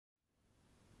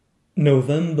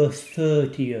November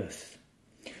 30th.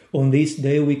 On this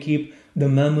day we keep the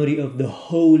memory of the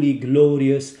holy,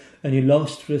 glorious and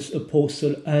illustrious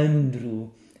Apostle Andrew,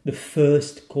 the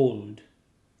first called.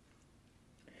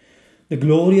 The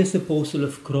glorious Apostle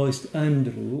of Christ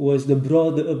Andrew was the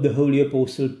brother of the holy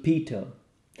Apostle Peter,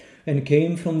 and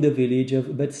came from the village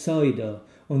of Bethsaida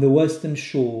on the western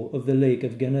shore of the lake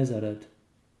of Gennesaret.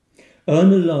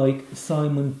 Unlike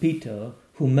Simon Peter,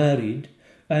 who married,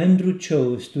 Andrew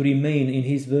chose to remain in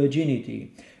his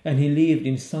virginity, and he lived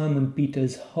in Simon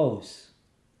Peter's house.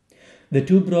 The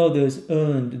two brothers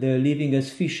earned their living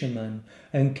as fishermen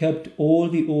and kept all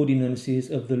the ordinances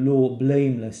of the law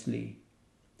blamelessly.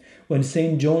 When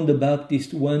St. John the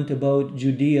Baptist went about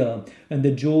Judea and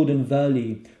the Jordan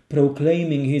Valley,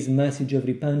 proclaiming his message of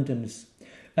repentance,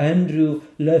 Andrew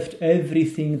left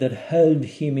everything that held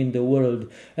him in the world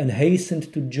and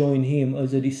hastened to join him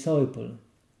as a disciple.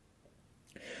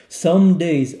 Some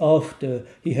days after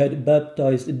he had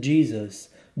baptized Jesus,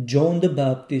 John the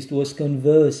Baptist was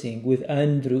conversing with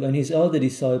Andrew and his other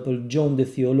disciple John the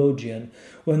theologian,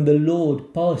 when the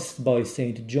Lord passed by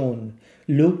St. John,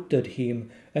 looked at him,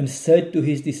 and said to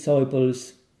his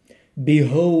disciples,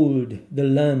 "Behold the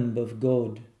Lamb of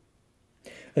God."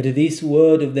 At this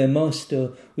word of their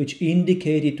master, which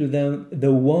indicated to them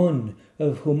the one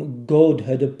of whom God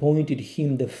had appointed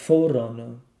him the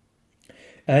forerunner,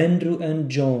 Andrew and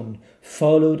John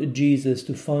followed Jesus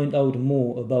to find out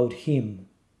more about him.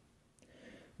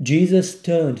 Jesus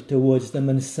turned towards them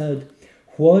and said,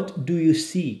 "What do you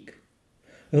seek?"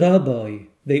 "Rabbi,"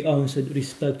 they answered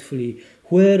respectfully,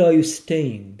 "where are you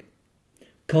staying?"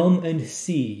 "Come and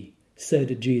see,"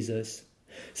 said Jesus.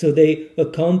 So they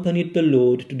accompanied the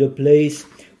Lord to the place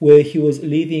where he was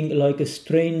living like a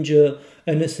stranger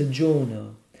and a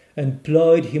sojourner, and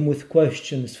plied him with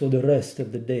questions for the rest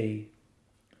of the day.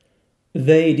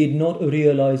 They did not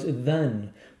realize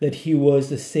then that he was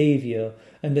the Saviour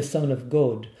and the Son of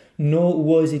God, nor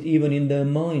was it even in their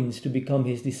minds to become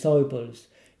his disciples,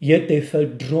 yet they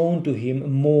felt drawn to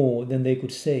him more than they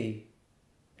could say.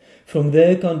 From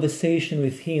their conversation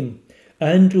with him,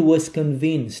 Andrew was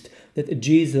convinced that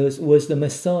Jesus was the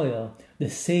Messiah, the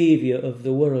Saviour of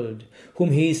the world,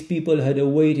 whom his people had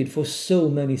awaited for so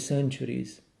many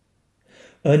centuries.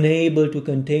 Unable to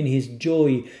contain his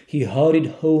joy, he hurried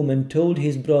home and told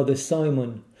his brother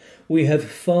Simon, "We have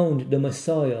found the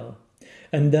Messiah,"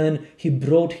 and then he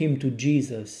brought him to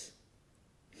Jesus.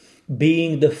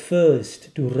 Being the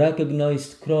first to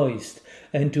recognize Christ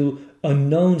and to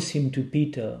announce him to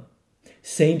Peter,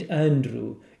 Saint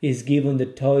Andrew is given the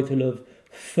title of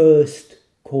first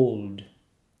called.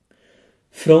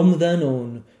 From then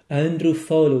on, Andrew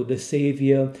followed the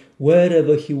Saviour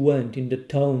wherever he went in the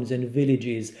towns and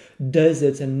villages,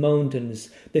 deserts and mountains,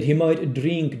 that he might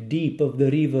drink deep of the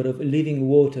river of living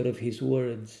water of his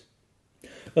words.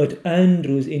 At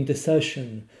Andrew's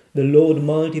intercession, the Lord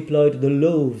multiplied the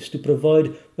loaves to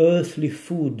provide earthly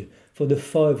food for the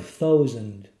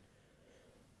 5,000.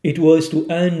 It was to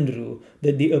Andrew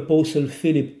that the Apostle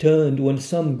Philip turned when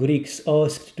some Greeks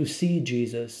asked to see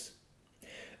Jesus.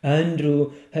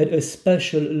 Andrew had a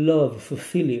special love for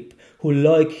Philip, who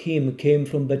like him came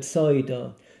from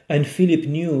Bethsaida, and Philip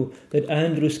knew that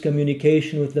Andrew's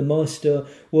communication with the Master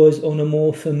was on a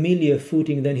more familiar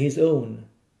footing than his own.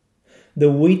 The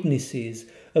witnesses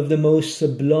of the most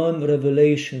sublime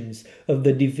revelations of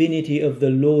the divinity of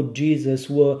the Lord Jesus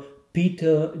were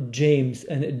Peter, James,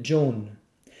 and John,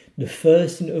 the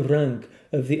first in rank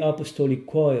of the apostolic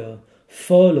choir,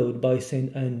 followed by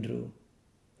St. Andrew.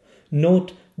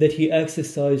 Not that he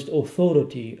exercised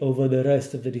authority over the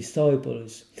rest of the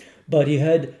disciples, but he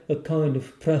had a kind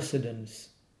of precedence.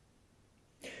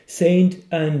 Saint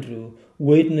Andrew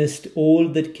witnessed all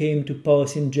that came to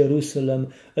pass in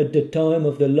Jerusalem at the time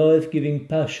of the life-giving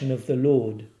passion of the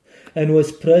Lord, and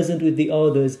was present with the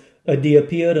others at the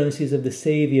appearances of the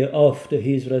Saviour after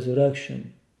his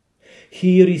resurrection.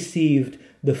 He received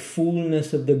the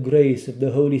fullness of the grace of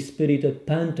the Holy Spirit at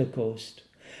Pentecost,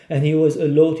 and he was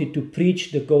allotted to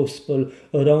preach the gospel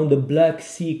around the Black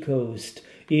Sea coast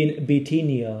in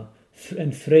Bithynia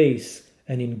and Thrace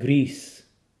and in Greece.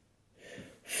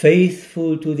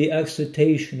 Faithful to the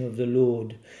exhortation of the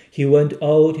Lord, he went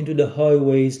out into the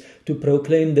highways to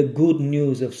proclaim the good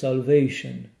news of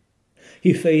salvation.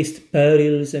 He faced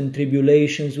perils and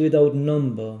tribulations without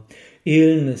number,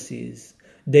 illnesses,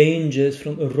 dangers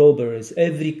from robbers,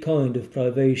 every kind of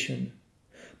privation.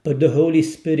 But the Holy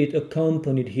Spirit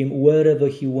accompanied him wherever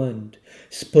he went,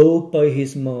 spoke by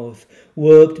his mouth,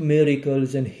 worked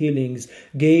miracles and healings,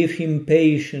 gave him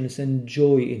patience and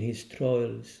joy in his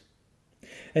trials.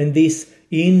 And this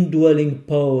indwelling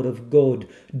power of God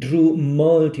drew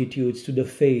multitudes to the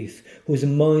faith, whose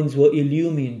minds were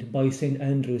illumined by St.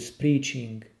 Andrew's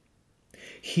preaching.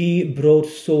 He brought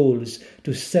souls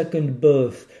to second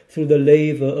birth through the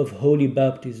laver of holy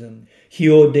baptism. He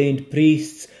ordained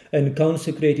priests and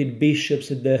consecrated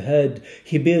bishops at their head.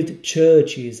 He built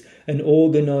churches and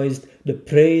organized the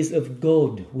praise of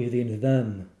God within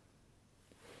them.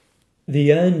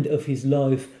 The end of his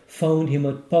life found him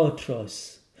at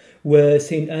Patras, where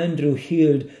St. Andrew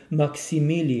healed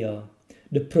Maximilia,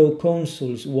 the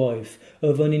proconsul's wife,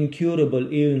 of an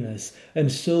incurable illness,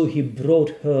 and so he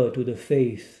brought her to the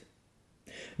faith.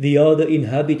 The other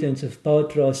inhabitants of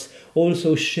Patras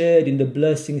also shared in the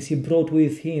blessings he brought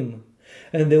with him,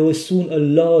 and there was soon a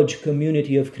large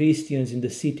community of Christians in the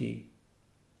city.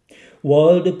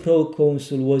 While the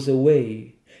proconsul was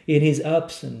away, in his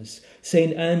absence,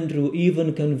 St. Andrew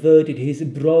even converted his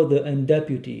brother and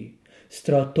deputy,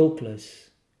 Stratocles.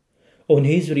 On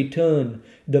his return,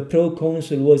 the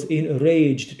proconsul was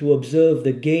enraged to observe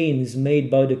the gains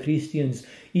made by the Christians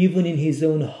even in his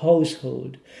own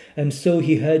household, and so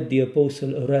he had the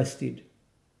apostle arrested.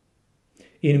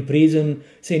 In prison,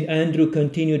 St. Andrew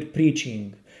continued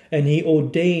preaching, and he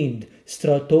ordained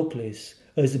Stratocles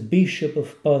as bishop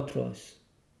of Patras.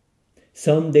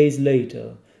 Some days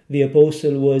later, the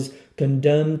apostle was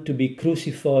condemned to be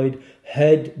crucified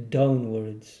head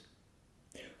downwards.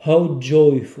 How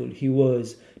joyful he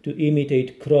was to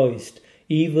imitate Christ,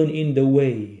 even in the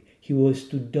way he was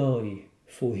to die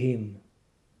for him.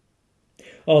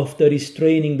 After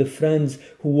restraining the friends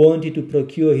who wanted to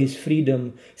procure his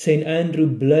freedom, St. Andrew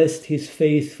blessed his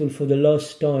faithful for the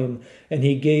last time, and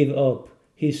he gave up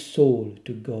his soul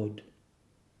to God.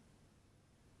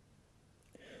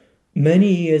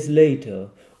 Many years later,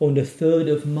 on the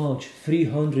 3rd of March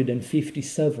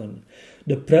 357,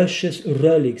 the precious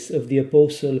relics of the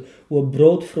apostle were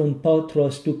brought from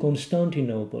Patras to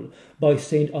Constantinople by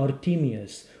St.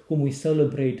 Artemius, whom we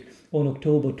celebrate on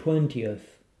October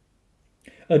 20th.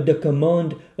 At the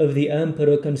command of the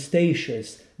Emperor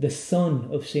Constantius, the son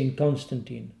of St.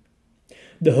 Constantine.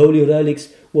 The holy relics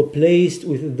were placed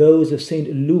with those of St.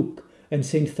 Luke and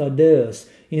St. Thaddeus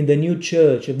in the new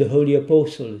church of the holy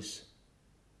apostles.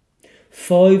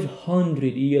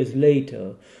 500 years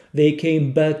later, they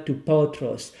came back to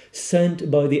Patras,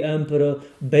 sent by the Emperor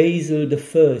Basil I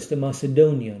the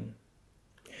Macedonian.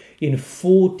 In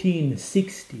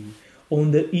 1460,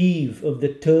 on the eve of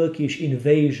the Turkish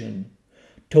invasion,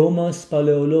 Thomas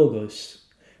Palaiologos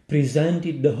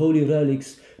presented the holy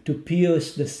relics to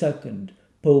Pius II,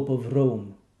 Pope of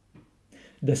Rome.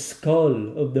 The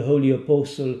skull of the holy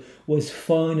apostle was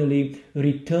finally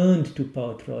returned to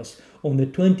Patras on the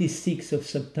 26th of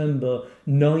September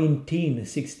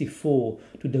 1964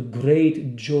 to the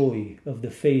great joy of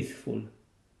the faithful.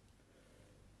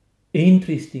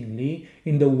 Interestingly,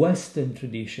 in the Western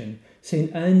tradition,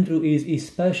 St. Andrew is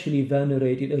especially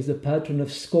venerated as the patron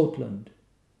of Scotland.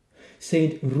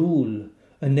 St. Rule,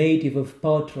 a native of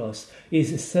Patras,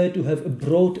 is said to have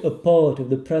brought a part of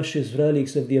the precious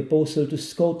relics of the apostle to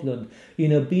Scotland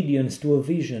in obedience to a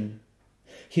vision.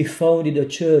 He founded a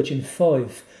church in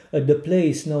Fife at the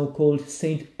place now called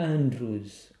St.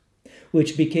 Andrew's,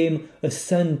 which became a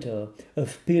centre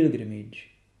of pilgrimage.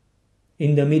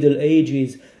 In the Middle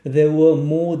Ages, there were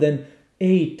more than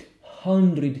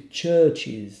 800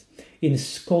 churches in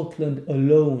Scotland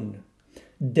alone,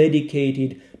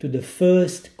 dedicated to the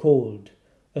first called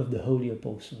of the holy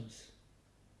apostles.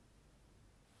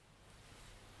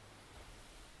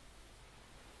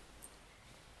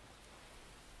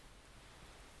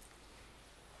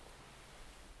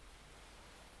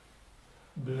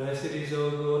 Blessed is our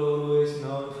God, always,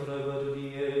 now and forever, to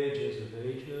the ages of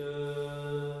ages.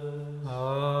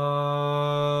 Amen.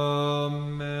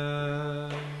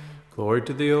 Glory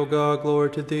to thee, O God, glory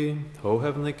to thee, O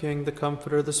heavenly King, the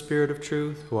Comforter, the Spirit of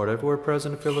truth, who art everywhere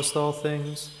present and fillest all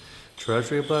things.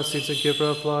 Treasury of blessings and giver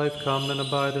of life, come and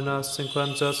abide in us, and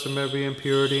cleanse us from every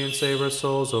impurity, and save our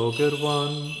souls, O good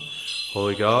one.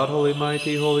 Holy God, holy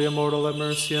mighty, holy immortal, have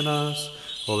mercy on us.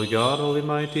 Holy God, holy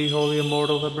mighty, holy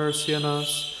immortal, have mercy on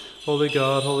us. Holy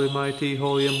God, holy mighty,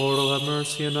 holy immortal, have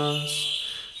mercy on us.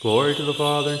 Glory to the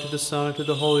Father, and to the Son, and to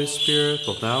the Holy Spirit,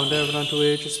 both now and ever, and unto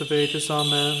ages of ages.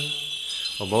 Amen.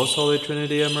 O most holy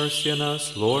Trinity, have mercy on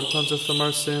us. Lord, cleanse us from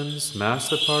our sins.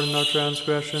 Master, pardon our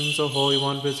transgressions. O Holy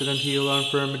One, visit and heal our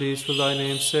infirmities for thy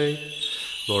name's sake.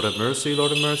 Lord have mercy,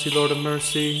 Lord have mercy, Lord have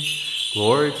mercy.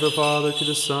 Glory to the Father, to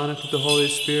the Son, and to the Holy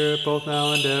Spirit, both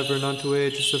now and ever, and unto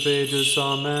ages of ages.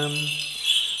 Amen.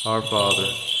 Our Father,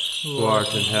 who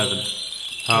art in heaven,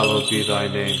 hallowed be thy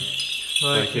name.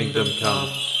 Thy kingdom come,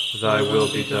 thy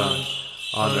will be done,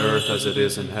 on earth as it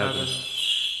is in heaven.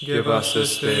 Give us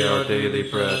this day our daily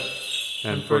bread,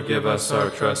 and forgive us our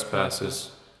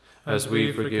trespasses, as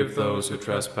we forgive those who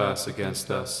trespass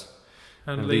against us.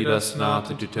 And lead us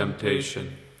not into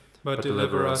temptation, but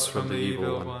deliver us from the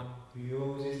evil one.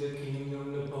 Yours is the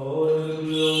kingdom, the power, and the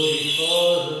glory,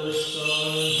 Father,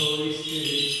 Son, and Holy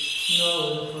Spirit,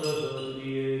 now and forever, to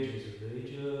the ages of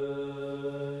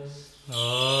ages.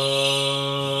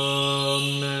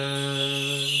 Amen.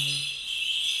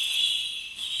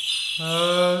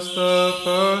 As the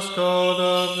first called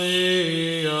of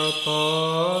the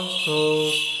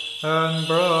apostles, and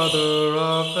brother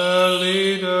of their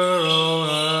leader,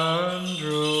 O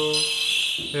Andrew,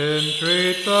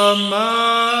 entreat the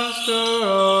Master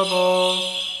of all,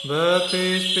 that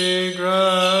peace be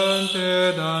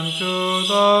granted unto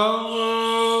the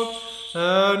world,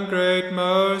 and great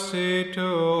mercy to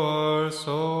our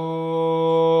souls.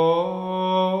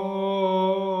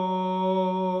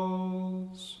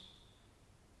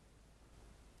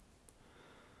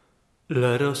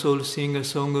 Let us all sing a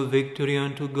song of victory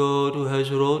unto God, who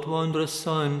has wrought wondrous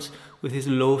signs with his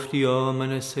lofty arm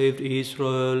and has saved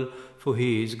Israel, for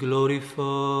he is glorified.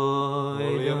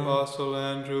 Holy Apostle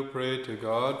Andrew, pray to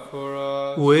God for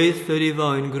us. With the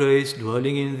divine grace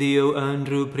dwelling in thee, O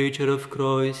Andrew, preacher of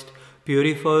Christ,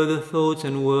 purify the thoughts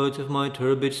and words of my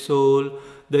turbid soul,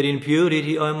 that in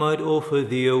purity I might offer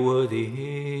thee a worthy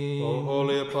hymn. O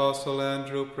holy Apostle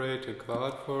Andrew, pray to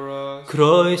God for us.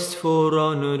 Christ's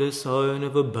forerunner, the scion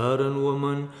of a barren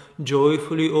woman,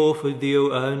 joyfully offered thee,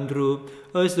 O Andrew,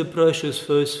 as the precious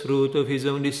first fruit of his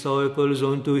own disciples,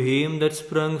 unto him that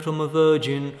sprang from a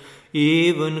virgin,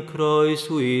 even Christ,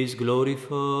 who is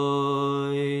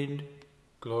glorified.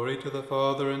 Glory to the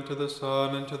Father, and to the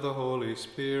Son, and to the Holy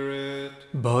Spirit.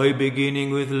 By beginning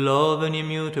with love and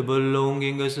immutable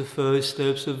longing as the first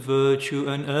steps of virtue,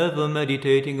 and ever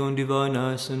meditating on divine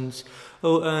essence,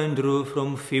 O Andrew,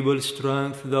 from feeble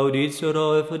strength thou didst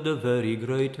arrive at the very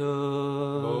greatest.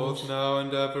 Both now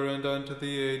and ever, and unto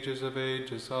the ages of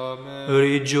ages. Amen.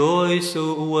 Rejoice,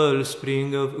 O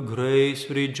wellspring of grace,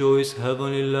 rejoice,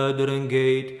 heavenly ladder and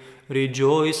gate.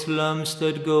 Rejoice,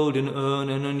 lampstead, golden urn,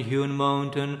 and unhewn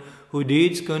mountain, who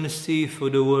didst conceive for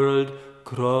the world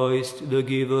Christ, the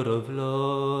giver of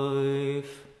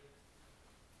life.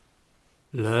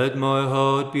 Let my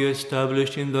heart be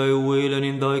established in thy will and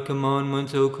in thy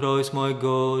commandments, O Christ my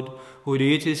God, who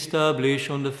didst establish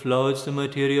on the floods the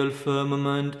material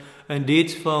firmament, and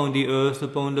didst found the earth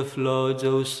upon the floods,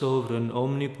 O sovereign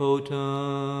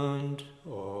omnipotent.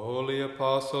 O holy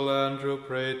Apostle Andrew,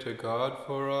 pray to God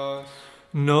for us.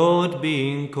 Not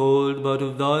being called, but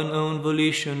of thine own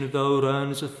volition, thou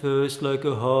ranst athirst like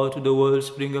a hart to the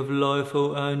wellspring of life,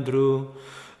 O Andrew.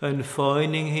 And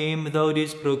finding him, thou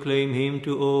didst proclaim him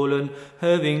to all, and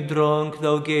having drunk,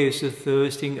 thou gavest the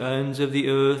thirsting ends of the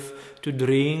earth to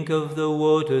drink of the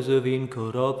waters of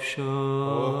incorruption.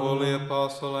 O holy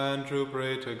Apostle Andrew,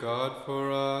 pray to God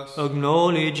for us.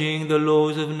 Acknowledging the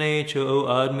laws of nature, O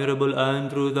admirable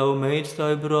Andrew, thou madest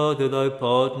thy brother thy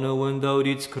partner when thou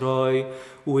didst cry,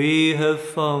 We have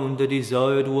found the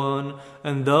desired one,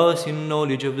 and thus in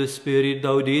knowledge of the Spirit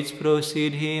thou didst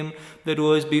proceed him that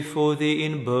was before thee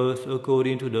in birth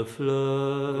according to the flesh.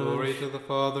 Glory to the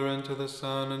Father, and to the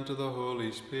Son, and to the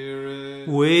Holy Spirit.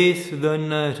 With the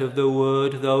net of the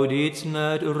word thou didst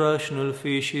net rational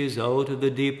fishes out of the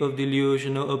deep of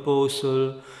delusion, O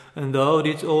Apostle, and thou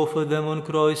didst offer them on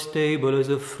Christ's table as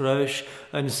a fresh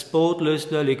and spotless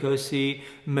delicacy,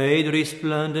 made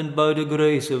resplendent by the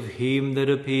grace of him that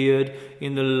appeared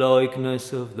in the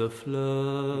likeness of the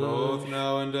flesh. Both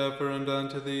now and ever, and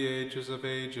unto the ages of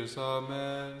ages.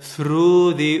 Amen.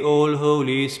 Through the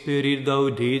all-Holy Spirit thou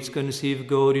didst conceive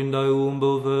God in thy womb,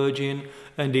 O Virgin,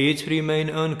 and didst remain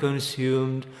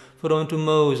unconsumed. For unto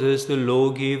Moses, the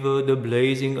lawgiver, the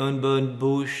blazing unburnt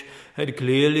bush, had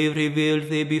clearly revealed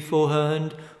thee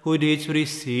beforehand, who didst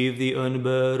receive the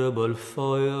unbearable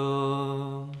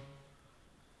fire.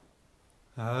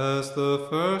 As the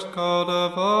first called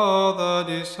of all the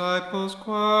disciples'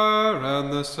 choir,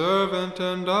 and the servant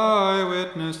and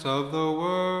eyewitness of the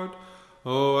word,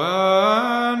 O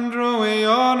Andrew, we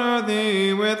honor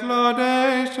thee with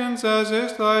laudations as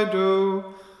is thy due.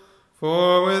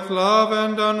 For with love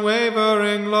and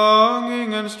unwavering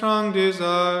longing and strong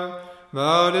desire,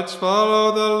 thou didst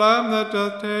follow the Lamb that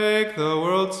doth take the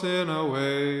world's sin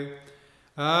away.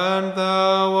 And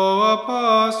thou, O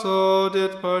Apostle,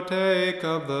 didst partake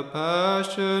of the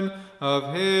passion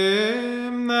of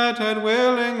him that had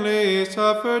willingly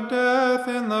suffered death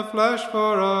in the flesh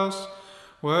for us.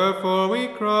 Wherefore we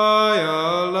cry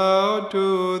aloud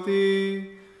to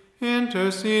thee,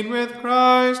 Intercede with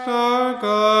Christ our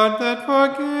God, that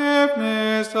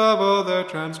forgiveness of all their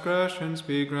transgressions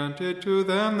be granted to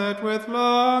them that with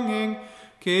longing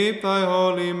keep thy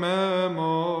holy memory.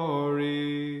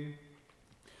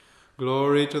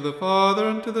 Glory to the Father,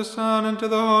 and to the Son, and to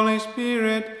the Holy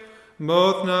Spirit,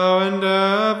 both now and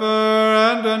ever,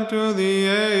 and unto the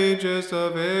ages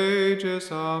of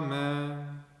ages. Amen.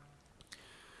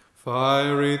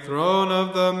 Fiery throne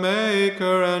of the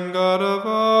Maker and God of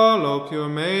all, O pure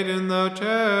maiden, thou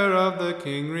chair of the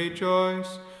King,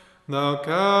 rejoice. Thou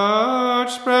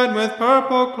couch spread with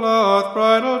purple cloth,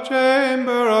 bridal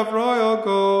chamber of royal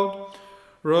gold,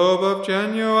 robe of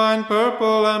genuine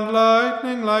purple and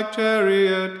lightning like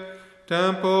chariot,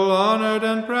 temple honored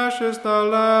and precious, thou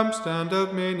lampstand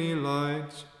of many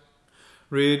lights.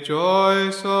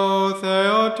 Rejoice, O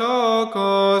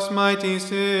Theotokos, mighty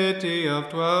city of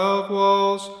 12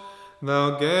 walls,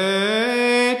 thou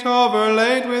gate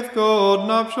overlaid with gold,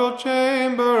 nuptial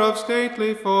chamber of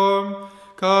stately form,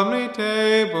 comely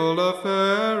table of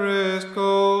fairest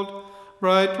gold,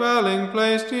 bright dwelling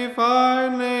place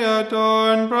divinely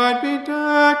adorned, bright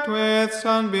bedecked with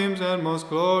sunbeams and most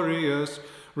glorious.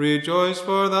 Rejoice,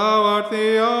 for thou art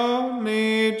the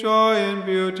only joy and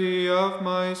beauty of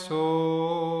my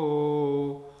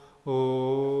soul.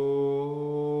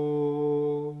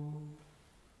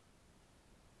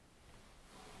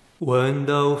 When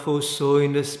thou foresaw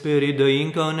in the Spirit the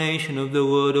incarnation of the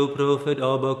Word, O prophet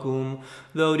Habakkuk,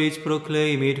 thou didst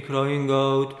proclaim it, crying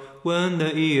out, when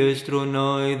the years draw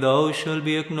nigh, thou shalt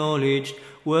be acknowledged.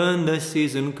 When the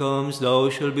season comes, thou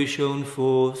shalt be shown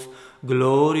forth.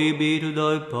 Glory be to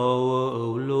thy power,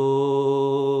 O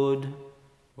Lord.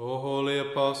 O holy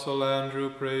Apostle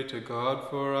Andrew, pray to God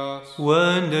for us.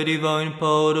 When the divine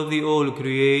power of the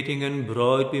all-creating and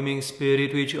bright-beaming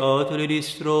Spirit, which utterly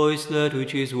destroys that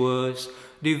which is worse,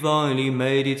 divinely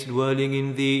made its dwelling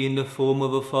in thee in the form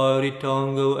of a fiery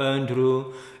tongue, O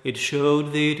Andrew, it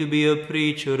showed thee to be a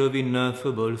preacher of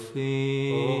ineffable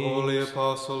things. O holy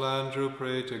Apostle Andrew,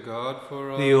 pray to God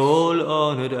for us. The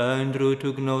all-honored Andrew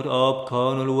took not up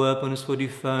carnal weapons for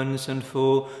defense and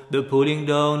for the pulling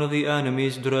down of the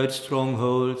enemy's dread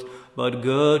strongholds, but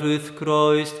girt with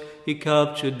Christ, he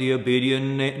captured the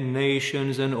obedient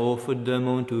nations and offered them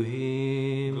unto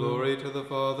him. Glory to the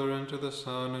Father, and to the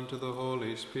Son, and to the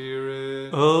Holy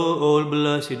Spirit. O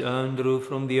all-blessed Andrew,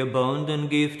 from the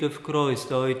abundant gift of Christ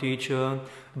thy teacher,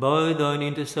 by thine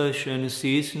intercession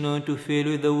cease not to fill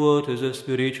with the waters of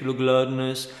spiritual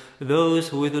gladness those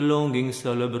who with longing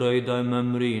celebrate thy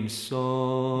memory in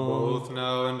song. Both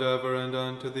now and ever, and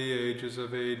unto the ages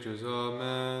of ages.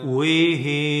 Amen. We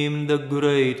hymn the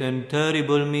great and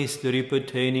terrible mystery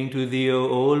pertaining to thee, O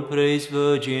all-praised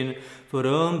Virgin, for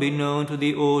unbeknown to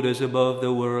the orders above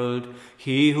the world,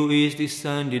 he who is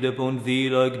descended upon thee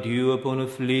like dew upon a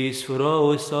fleece for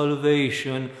our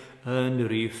salvation and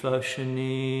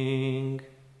refashioning.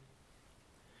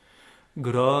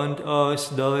 Grant us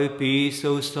thy peace,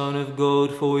 O Son of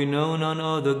God, for we know none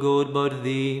other God but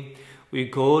thee. We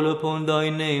call upon thy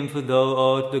name, for thou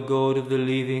art the God of the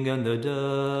living and the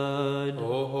dead.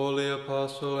 O holy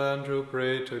Apostle Andrew,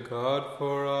 pray to God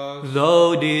for us.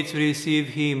 Thou didst receive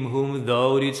him whom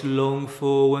thou didst long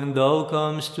for, when thou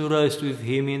camest to rest with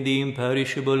him in the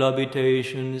imperishable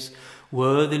habitations,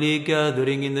 worthily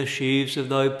gathering in the sheaves of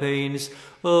thy pains,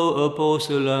 O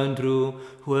Apostle Andrew,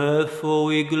 wherefore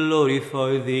we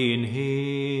glorify thee in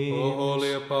him. O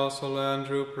holy Apostle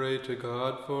Andrew, pray to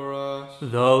God for us.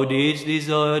 Thou didst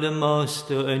desire the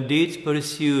Master, and didst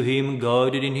pursue him,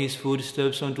 guided in his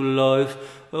footsteps unto life,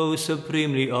 O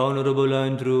supremely honorable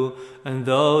Andrew, and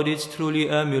thou didst truly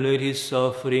emulate his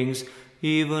sufferings,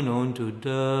 even unto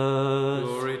death.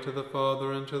 Glory to the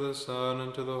Father, and to the Son,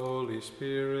 and to the Holy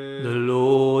Spirit. The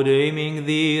Lord, aiming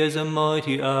thee as a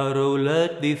mighty arrow,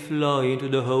 let thee fly into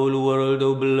the whole world,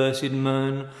 O blessed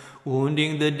man,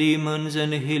 wounding the demons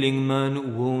and healing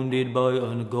men wounded by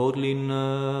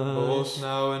ungodliness. Both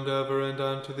now and ever, and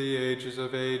unto the ages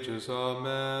of ages.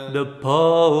 Amen. The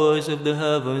powers of the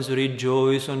heavens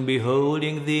rejoice on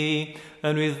beholding thee,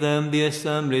 and with them the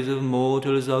assemblies of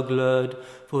mortals are glad.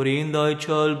 For in thy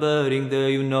childbearing they are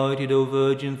united, O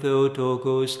Virgin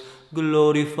Theotokos,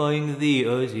 glorifying thee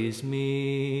as is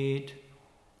meet.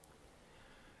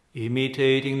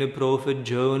 Imitating the prophet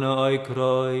Jonah, I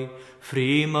cry,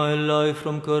 free my life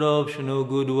from corruption, O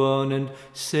good one, and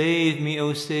save me,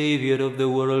 O Saviour of the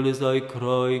world, as I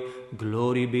cry,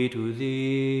 glory be to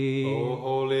thee. O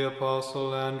holy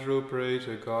Apostle Andrew, pray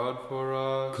to God for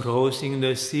us. Crossing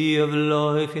the sea of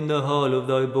life in the hull of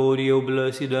thy body, O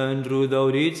blessed Andrew,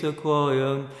 thou didst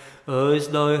acquire as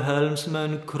thy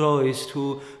helmsman Christ,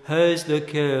 who has the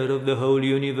care of the whole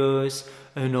universe,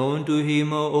 and unto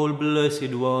him, O all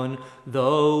blessed one,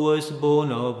 thou wast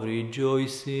born of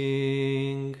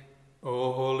rejoicing.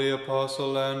 O holy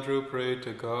Apostle Andrew, pray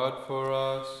to God for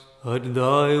us. At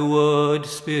thy word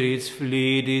spirits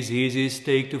flee, diseases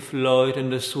take to flight,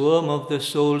 and the swarm of the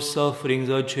soul's sufferings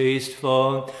are chased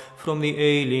far from the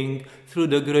ailing, through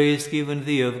the grace given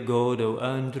thee of God, O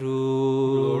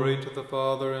Andrew. Glory to the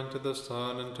Father, and to the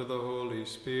Son, and to the Holy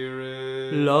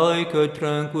Spirit. Like a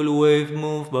tranquil wave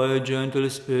moved by a gentle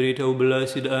spirit, O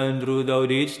blessed Andrew, thou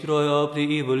didst dry up the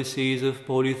evil seas of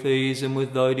polytheism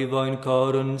with thy divine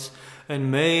currents, and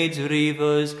made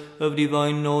rivers of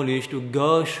divine knowledge to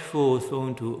gush forth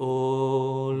unto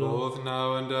all. Both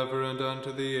now and ever, and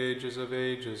unto the ages of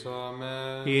ages.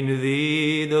 Amen. In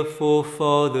thee the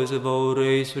forefathers of our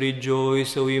race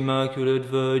rejoice, O Immaculate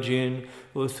Virgin,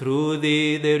 for through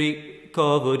thee they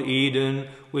recovered Eden,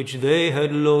 which they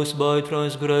had lost by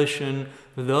transgression.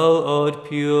 Thou art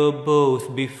pure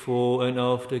both before and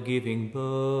after giving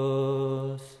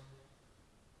birth.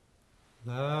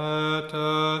 Let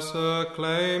us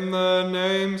acclaim the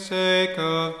namesake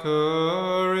of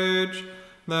courage,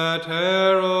 that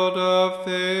herald of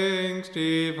things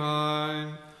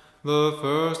divine, the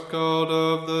first called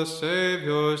of the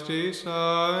Saviour's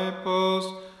disciples,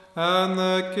 and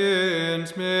the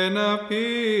kinsmen of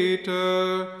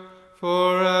Peter.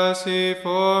 For as he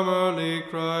formerly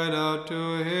cried out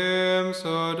to him,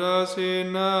 so does he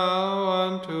now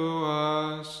unto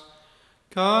us.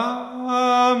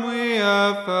 Come, we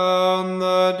have found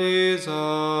the desired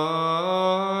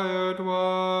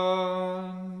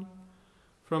one.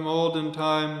 From olden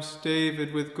times,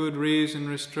 David with good reason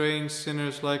restrains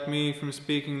sinners like me from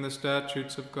speaking the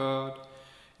statutes of God.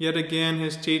 Yet again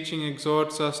his teaching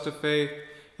exhorts us to faith,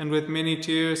 and with many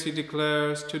tears he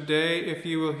declares, Today, if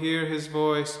you will hear his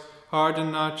voice,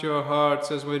 harden not your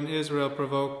hearts as when Israel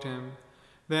provoked him.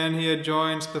 Then he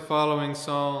adjoins the following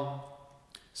psalm.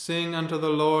 Sing unto the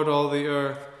Lord all the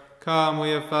earth. Come, we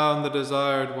have found the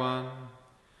desired one.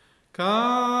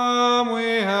 Come,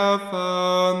 we have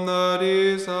found the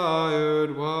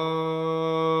desired one.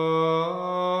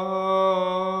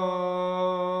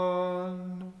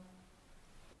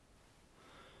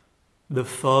 The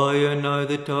fire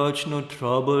neither touched nor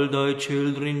troubled thy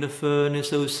children in the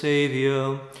furnace, O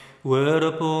Saviour,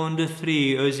 whereupon the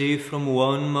three, as if from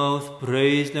one mouth,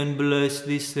 praised and blessed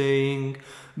thee, saying,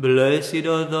 Blessed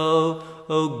art thou,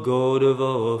 O God of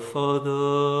our fathers.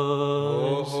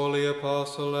 O holy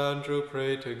Apostle Andrew,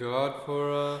 pray to God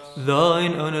for us.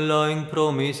 Thine underlying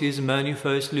promise is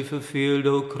manifestly fulfilled,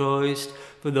 O Christ,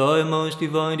 for thy most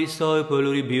divine disciple,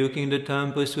 rebuking the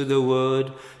tempest with the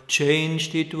word,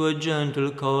 changed it to a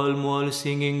gentle calm while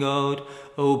singing out,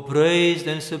 O praised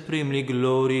and supremely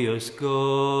glorious God.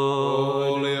 O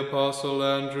holy Apostle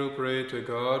Andrew, pray to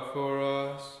God for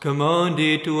us.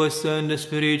 Commanded to ascend the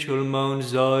spiritual Mount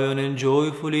Zion, and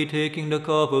joyfully taking the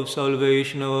cup of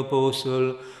salvation, O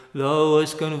Apostle, thou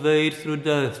wast conveyed through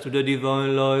death to the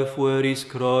divine life, where is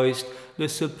Christ, the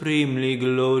supremely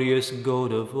glorious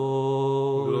God of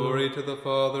all. Glory to the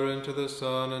Father, and to the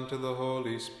Son, and to the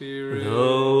Holy Spirit.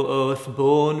 Thou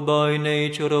earth-born by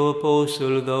nature, O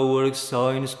Apostle, thou workst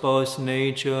signs past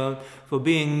nature, for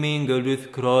being mingled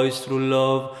with Christ through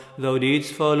love, thou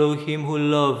didst follow him who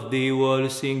loved thee while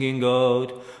singing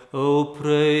out, O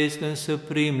praised and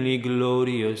supremely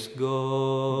glorious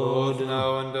God. Both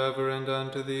now and ever, and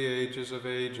unto the ages of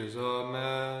ages.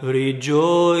 Amen.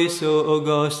 Rejoice, O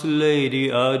august Lady,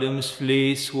 Adam's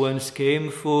fleece, whence came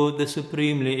forth the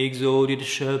supremely exalted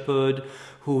Shepherd,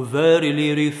 who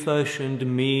verily refashioned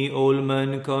me, all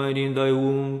mankind, in thy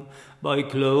womb, by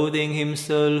clothing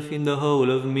himself in the whole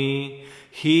of me.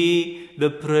 He, the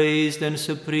praised and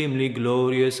supremely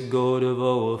glorious God of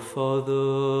our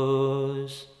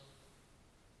fathers.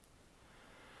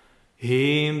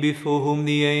 Him before whom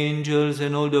the angels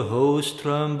and all the host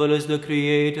tremble as the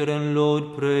Creator and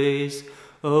Lord praise.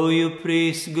 O you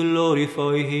priests,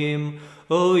 glorify him.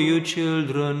 O you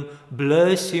children,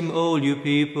 bless him, all you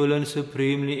people, and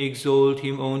supremely exalt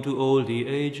him unto all the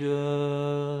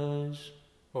ages.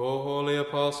 O holy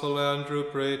Apostle Andrew,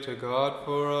 pray to God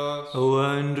for us. O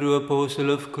Andrew,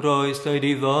 Apostle of Christ, thy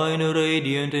divine,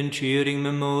 radiant, and cheering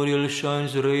memorial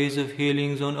shines rays of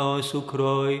healings on us who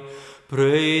cry,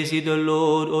 Praise ye the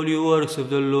Lord, all you works of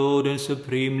the Lord, and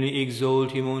supremely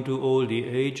exalt him unto all the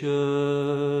ages.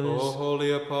 O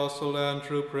holy Apostle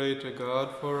Andrew, pray to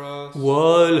God for us.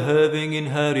 While having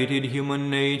inherited human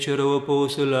nature, O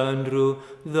Apostle Andrew,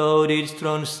 thou didst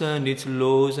transcend its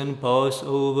laws and pass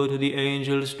over to the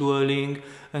angels' dwelling,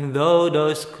 and thou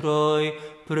dost cry,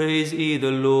 Praise ye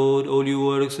the Lord, all you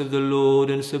works of the Lord,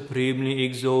 and supremely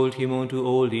exalt him unto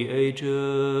all the ages.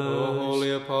 O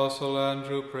holy Apostle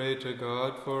Andrew, pray to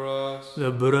God for us.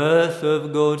 The breath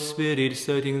of God's Spirit,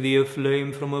 setting thee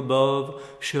aflame from above,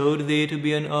 showed thee to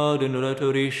be an ardent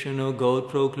rhetorician, O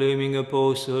God-proclaiming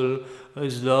apostle.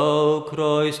 As thou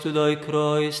criest to thy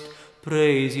Christ,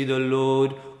 praise ye the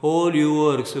Lord, all you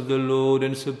works of the Lord,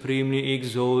 and supremely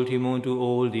exalt him unto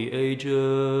all the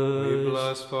ages. We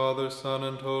bless Father, Son,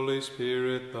 and Holy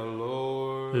Spirit, the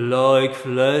Lord. Like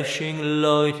flashing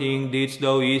lightning didst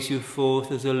thou issue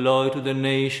forth as a light to the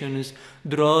nations,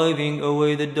 driving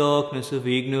away the darkness of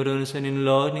ignorance, and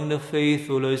enlightening the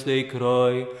faithful as they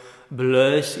cry.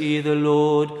 Bless ye the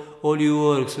Lord, all you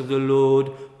works of the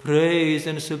Lord. Praise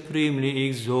and supremely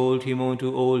exalt him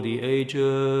unto all the ages.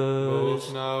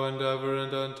 Both now and ever,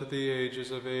 and unto the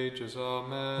ages of ages.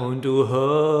 Amen. Unto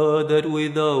her that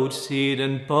without seed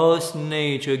and past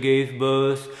nature gave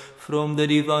birth, from the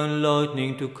divine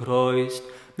lightning to Christ,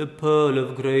 the pearl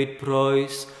of great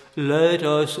price, let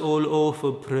us all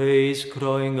offer praise,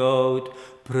 crying out,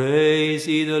 Praise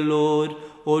ye the Lord,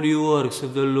 all you works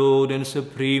of the Lord, and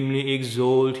supremely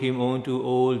exalt him unto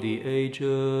all the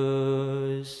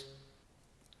ages.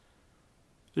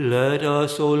 Let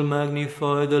us all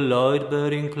magnify the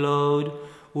light-bearing cloud,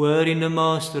 wherein the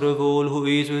Master of all, who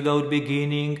is without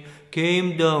beginning,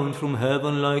 came down from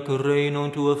heaven like rain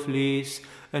unto a fleece,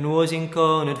 and was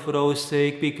incarnate for our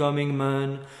sake, becoming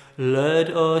man.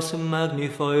 Let us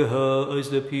magnify her as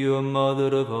the pure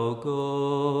mother of our God.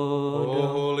 O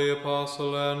holy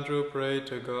Apostle Andrew, pray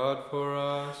to God for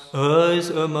us. As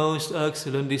a most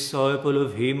excellent disciple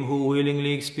of him who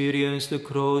willingly experienced the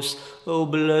cross, O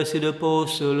blessed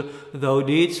Apostle, thou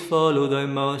didst follow thy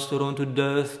Master unto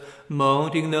death,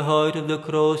 mounting the height of the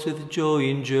cross with joy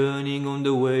in journeying on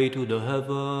the way to the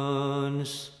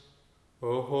heavens.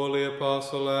 O holy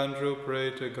Apostle Andrew, pray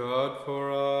to God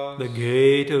for us. The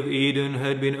gate of Eden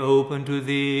had been opened to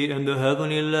thee, and the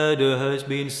heavenly ladder has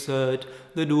been set.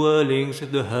 The dwellings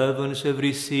of the heavens have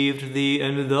received thee,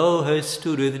 and thou hast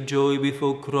stood with joy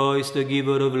before Christ, the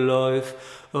giver of life.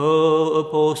 O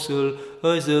Apostle,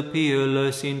 as a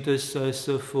peerless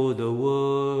intercessor for the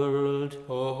world.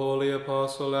 O holy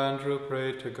Apostle Andrew,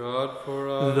 pray to God for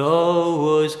us. Thou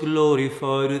wast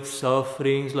glorified with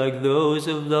sufferings like those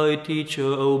of thy teacher,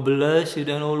 O blessed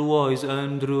and all-wise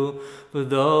Andrew, for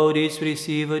thou didst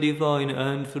receive a divine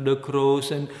end through the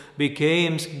cross, and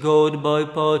becamest God by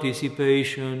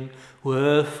participation.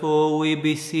 Wherefore we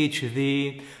beseech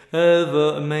thee,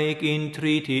 ever make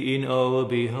entreaty in our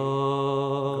behalf.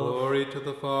 Glory to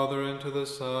the Father, and to the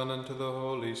Son, and to the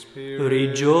Holy Spirit.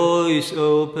 Rejoice,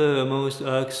 O pair most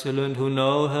excellent, who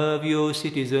now have your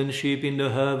citizenship in the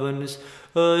heavens.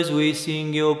 As we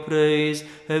sing your praise,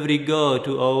 have regard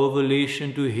to our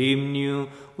volition to hymn you,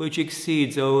 which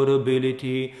exceeds our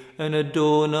ability, and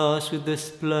adorn us with the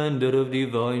splendor of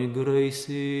divine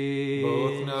graces.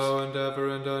 Both now and ever,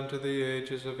 and unto the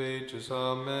ages of ages.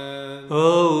 Amen.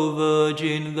 O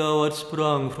Virgin, thou art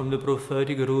sprung from the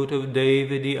prophetic root of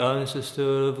David, the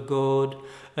ancestor of God,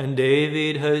 and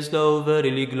David hast thou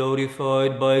verily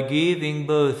glorified by giving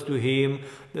birth to him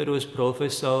that was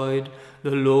prophesied,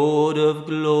 the Lord of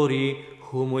glory,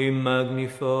 whom we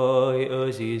magnify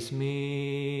as is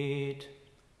meet.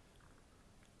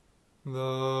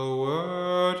 The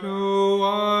Word who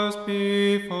was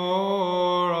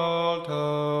before all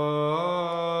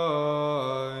time,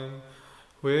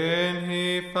 when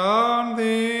he found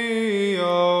thee,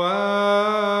 O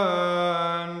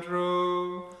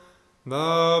Andrew,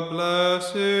 the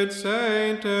blessed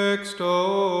saint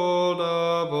extolled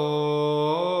of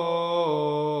all,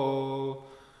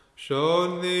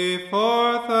 showed thee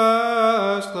forth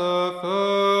as the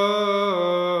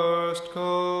first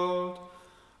called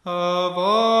of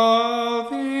all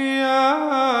the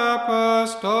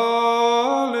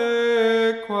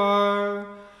apostolic choir,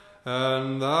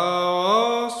 and thou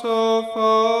also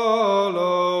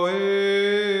following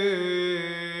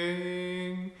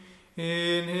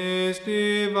in his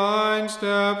divine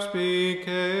steps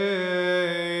becamest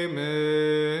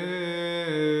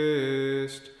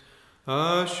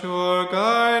a sure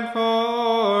guide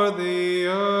for the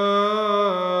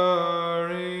erring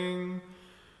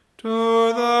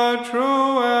to the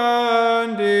true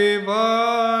and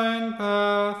divine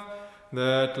path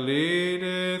that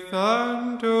leadeth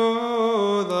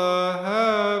unto the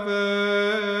heavens.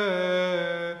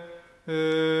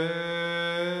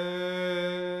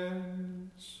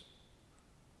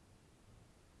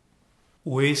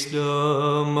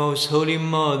 Wisdom, most holy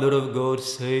Mother of God,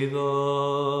 save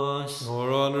us.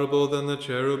 More honorable than the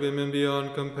cherubim, and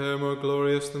beyond compare more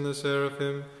glorious than the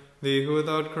seraphim, Thee who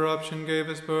without corruption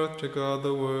gavest birth to God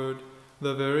the Word,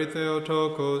 the very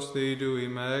Theotokos, thee do we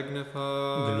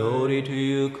magnify. Glory to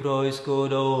you, Christ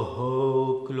God, our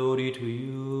hope. Glory to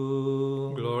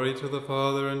you. Glory to the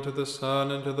Father, and to the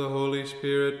Son, and to the Holy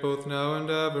Spirit, both now and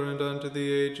ever, and unto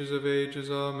the ages of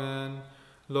ages. Amen.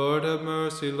 Lord have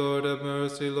mercy, Lord have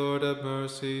mercy, Lord have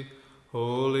mercy.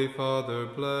 Holy Father,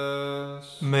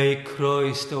 bless. May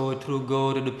Christ, our true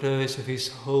God, at the prayers of his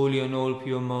holy and all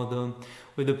pure Mother,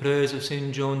 with the prayers of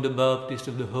St. John the Baptist,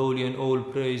 of the holy and all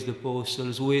praised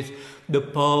apostles, with the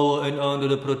power and under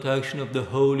the protection of the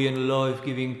holy and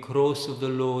life-giving cross of the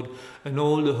Lord, and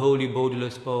all the holy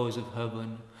bodiless powers of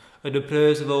heaven, at the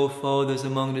prayers of our fathers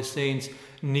among the saints,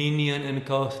 Ninian and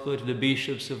Cuthbert, the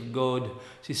bishops of God,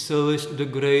 Sisoes the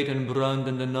great and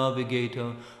Brandon the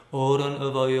navigator, Oran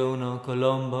of Iona,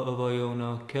 Columba of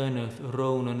Iona, Kenneth,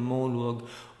 Ronan, Molwag,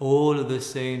 all the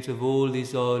saints of all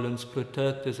these islands,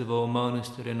 protectors of our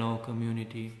monastery and our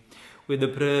community. With the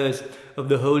prayers of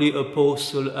the holy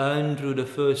apostle Andrew the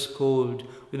first called,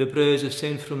 with the prayers of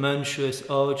Saint Frumentius,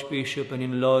 Archbishop and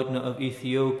Enlightener of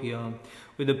Ethiopia,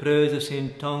 with the prayers of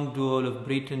Saint Tangdual of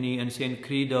Brittany and Saint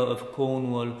Crida of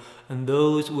Cornwall, and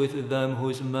those with them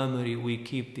whose memory we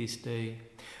keep this day.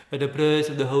 At the prayers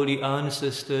of the holy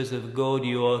ancestors of God,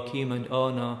 Joachim and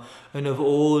Anna, and of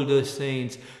all the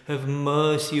saints, have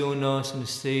mercy on us and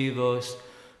save us.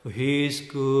 For he is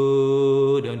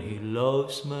good and he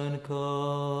loves mankind.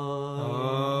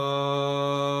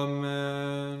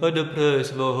 Amen. At the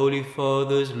prayers of our holy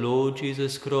fathers, Lord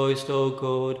Jesus Christ our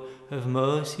God, have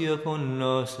mercy upon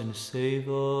us and save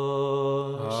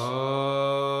us.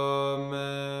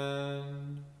 Amen.